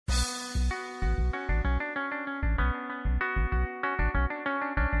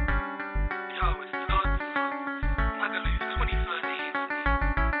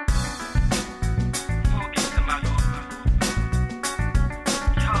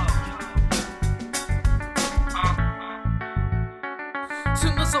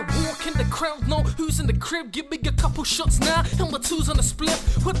Soon as I walk in, the crowd know who's in the crib. Give me a couple shots now, and my two's on the split.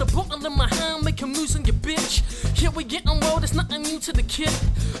 With the bottle in my hand, making moves on your bitch. Yeah, we getting wild, there's nothing new to the kid.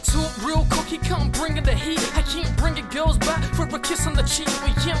 Talk real cocky, can't bring in the heat. I can't bring your girls back for a kiss on the cheek.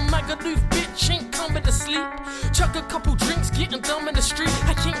 We get Magaluf, bitch, ain't coming to sleep. Chuck a couple drinks, getting dumb in the street.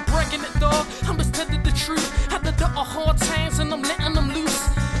 I can't brag in it, dog, I'm just telling the truth. Had to do a hard times and I'm letting them loose.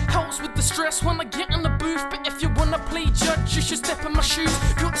 Helps with the stress when I get in the booth. But if you wanna play judge, you should step in my shoes.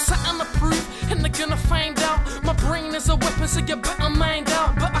 Got something to prove, and they're gonna find out. My brain is a weapon, so you better mind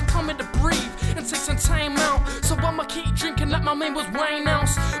out. But I come in to breathe and take some time out. So I'ma keep drinking like my man was wine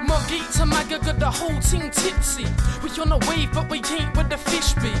ounce. Margate To Maga, got the whole team tipsy. We on a wave, but we ain't where the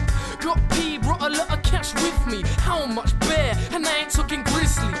fish be. Got P, brought a lot of cash with me. How much bear? And I ain't talking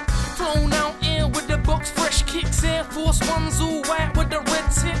grizzly. Flown out here with the box, fresh kicks, Air Force Ones all white with the red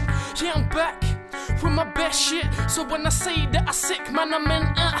tip. Yeah, I'm back with my best shit. So when I say that I sick, man, I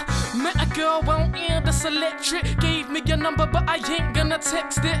meant it. Met a girl out here that's electric. Gave me your number, but I ain't gonna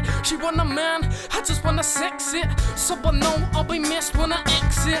text it. She want a man, I just wanna sex it. So I know I'll be missed when I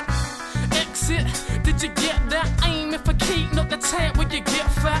exit. Exit, did you get that? Aiming for cake, not the tank where you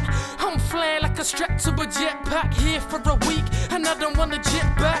get fat. I'm flying like a strap to a jetpack. Here for a week, and I don't wanna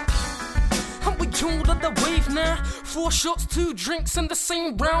jet back. And we all on the wave now. 4 shots, 2 drinks in the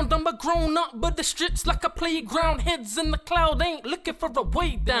same round. I'm a grown up, but the strip's like a playground. Heads in the cloud, ain't looking for a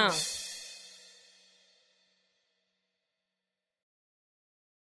way down.